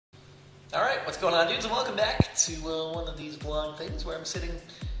Alright, what's going on, dudes? And welcome back to one of these vlog things where I'm sitting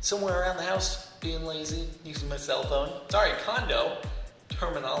somewhere around the house being lazy, using my cell phone. Sorry, condo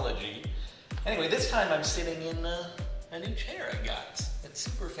terminology. Anyway, this time I'm sitting in a new chair I got. It's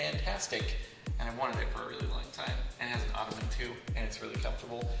super fantastic, and I've wanted it for a really long time. And it has an ottoman too, and it's really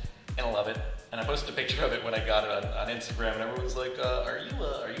comfortable, and I love it. And I posted a picture of it when I got it on Instagram, and everyone was like, are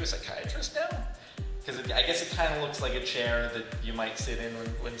you a psychiatrist now? Because I guess it kind of looks like a chair that you might sit in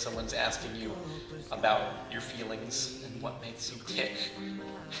when someone's asking you about your feelings and what makes you tick.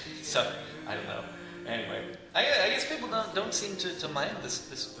 So, I don't know. Anyway, I guess people don't seem to mind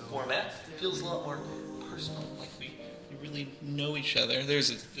this format. It feels a lot more personal, like we really know each other. There's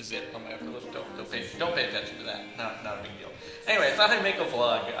a zip on my upper lip. Don't pay attention to that. Not a big deal. Anyway, I thought I'd make a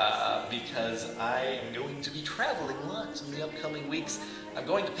vlog because I am going to be traveling lots in the upcoming weeks. I'm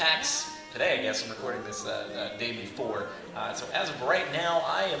going to PAX today. I guess I'm recording this day before. So as of right now,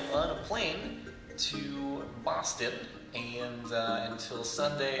 I am on a plane to Boston, and until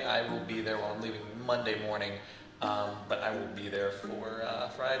Sunday, I will be there. Well, I'm leaving Monday morning, but I will be there for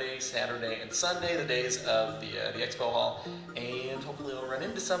Friday, Saturday, and Sunday, the days of the expo hall, and hopefully I'll run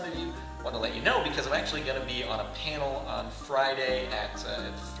into some of you. I want to let you know because I'm actually going to be on a panel on Friday at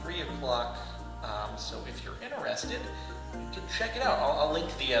 3 o'clock, so if you're interested, you can check it out. I'll link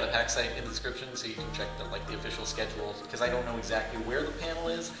the PAX site in the description so you can check the official schedule, because I don't know exactly where the panel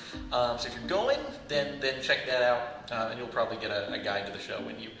is. So if you're going, then check that out, and you'll probably get a guide to the show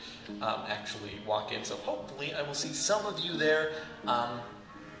when you actually walk in. So hopefully I will see some of you there.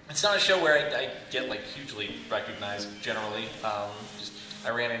 It's not a show where I get hugely recognized generally.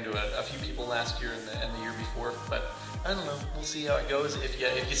 I ran into a few people last year and the year before, but I don't know. We'll see how it goes.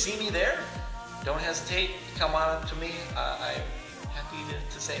 If you see me there, don't hesitate, come on up to me. I'm happy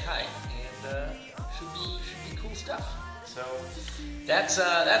to say hi, and should be cool stuff. So that's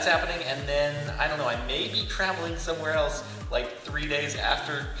happening, and then I don't know. I may be traveling somewhere else 3 days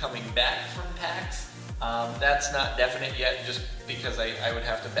after coming back from PAX. That's not definite yet, just because I would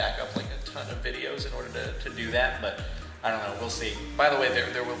have to back up a ton of videos in order to do that. But I don't know. We'll see. By the way,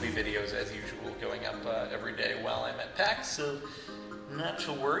 there will be videos as usual going up every day while I'm at PAX. So not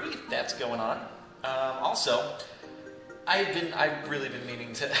to worry, that's going on. Also, I've really been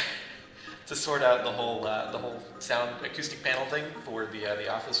meaning to sort out the whole sound acoustic panel thing for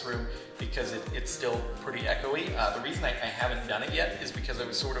the office room, because it's still pretty echoey. The reason I haven't done it yet is because I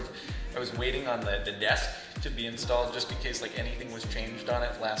was waiting on the desk to be installed, just in case anything was changed on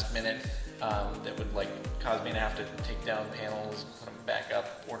it last minute that would cause me to have to take down panels, put them back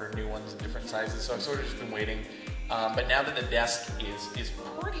up, order new ones in different sizes. So I've sort of just been waiting. But now that the desk is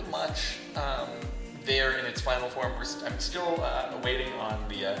pretty much there in its final form, I'm still waiting on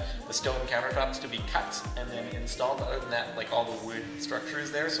the stone countertops to be cut and then installed. Other than that, all the wood structure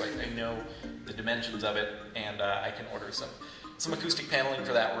is there, so I know the dimensions of it, and I can order some acoustic paneling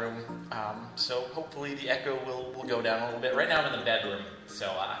for that room. So hopefully the echo will go down a little bit. Right now I'm in the bedroom,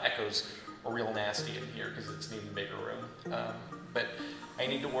 so echoes are real nasty in here because it's an even bigger room. But I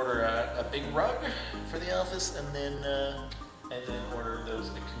need to order a big rug for the office, and then order those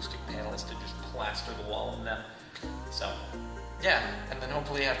acoustic panels to just plaster the wall in them. So yeah, and then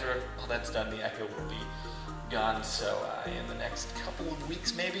hopefully after all that's done, the echo will be gone. So in the next couple of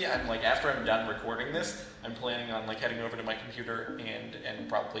weeks, maybe after I'm done recording this, I'm planning on heading over to my computer and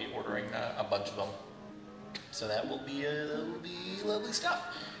probably ordering a bunch of them. So that will be lovely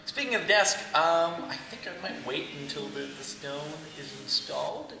stuff. Speaking of desk, I think I might wait until the stone is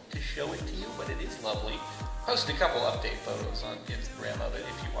installed to show it to you, but it is lovely. Post a couple update photos on Instagram of it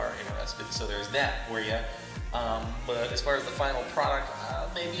if you are interested, so there's that for you. But as far as the final product,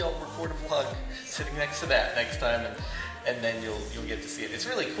 maybe I'll record a vlog sitting next to that next time, and then you'll get to see it. It's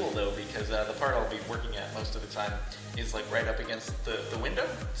really cool though, because the part I'll be working at most of the time is right up against the window,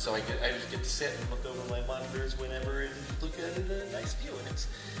 so I just get to sit and look over my monitors whenever and look at a nice view, and it's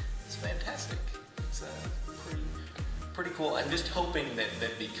fantastic. It's pretty cool. I'm just hoping that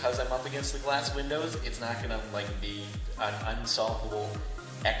because I'm up against the glass windows, it's not gonna be an unsolvable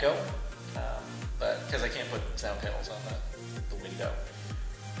echo, but because I can't put sound panels on the window.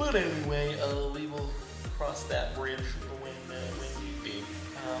 But anyway, we will cross that bridge when need be.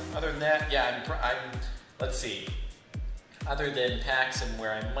 Other than that, yeah, let's see. Other than PAX, and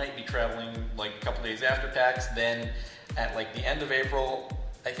where I might be traveling a couple days after PAX, then at the end of April,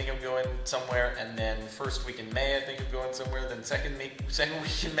 I think I'm going somewhere, and then first week in May I think I'm going somewhere, then second week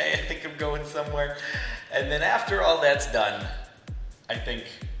in May I think I'm going somewhere, and then after all that's done, I think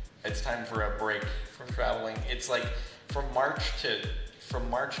it's time for a break from traveling. It's from March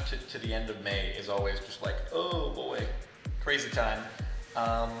to the end of May is always just oh boy, crazy time.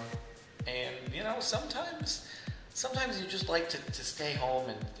 And you know, sometimes you just like to stay home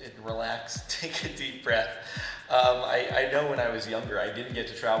and relax, take a deep breath. I know when I was younger, I didn't get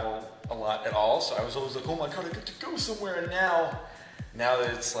to travel a lot at all, so I was always like, oh my god, I get to go somewhere. And now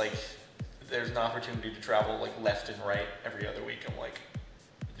that it's like there's an opportunity to travel like left and right every other week, I'm like,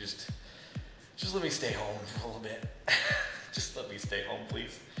 just let me stay home for a little bit. Just let me stay home,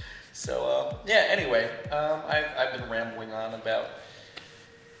 please. So yeah. Anyway, I've been rambling on about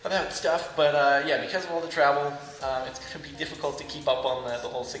stuff, but yeah, because of all the travel, it's going to be difficult to keep up on the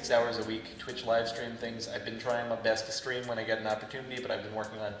whole 6 hours a week Twitch live stream things. I've been trying my best to stream when I get an opportunity, but I've been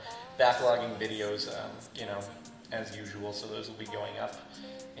working on backlogging videos, you know, as usual, so those will be going up.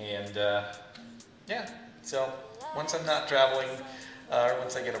 And yeah, so once I'm not traveling, or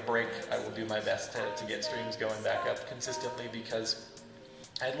once I get a break, I will do my best to get streams going back up consistently, because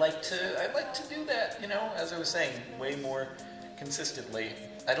I'd like to do that, you know, as I was saying, way more consistently.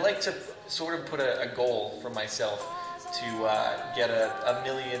 I'd like to sort of put a goal for myself to get a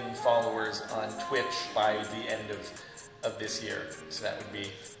million followers on Twitch by the end of this year. So that would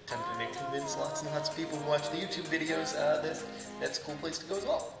be tempting to convince lots and lots of people who watch the YouTube videos that that's a cool place to go as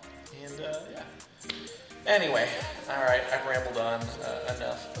well. And yeah. Anyway, alright, I've rambled on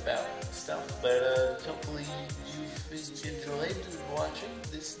enough about stuff, but hopefully you've enjoyed watching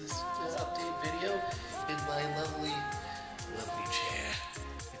this update video in my lovely chair.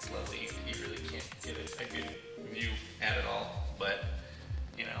 It's lovely. You really can't get a good view at it all, but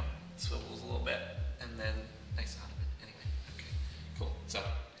you know, it swivels a little bit, and then nice out of it. Anyway, okay, cool. So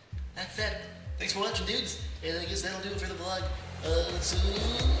that's it. Thanks for watching, dudes, and I guess that'll do it for the vlog. See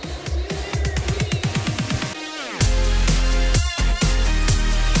you.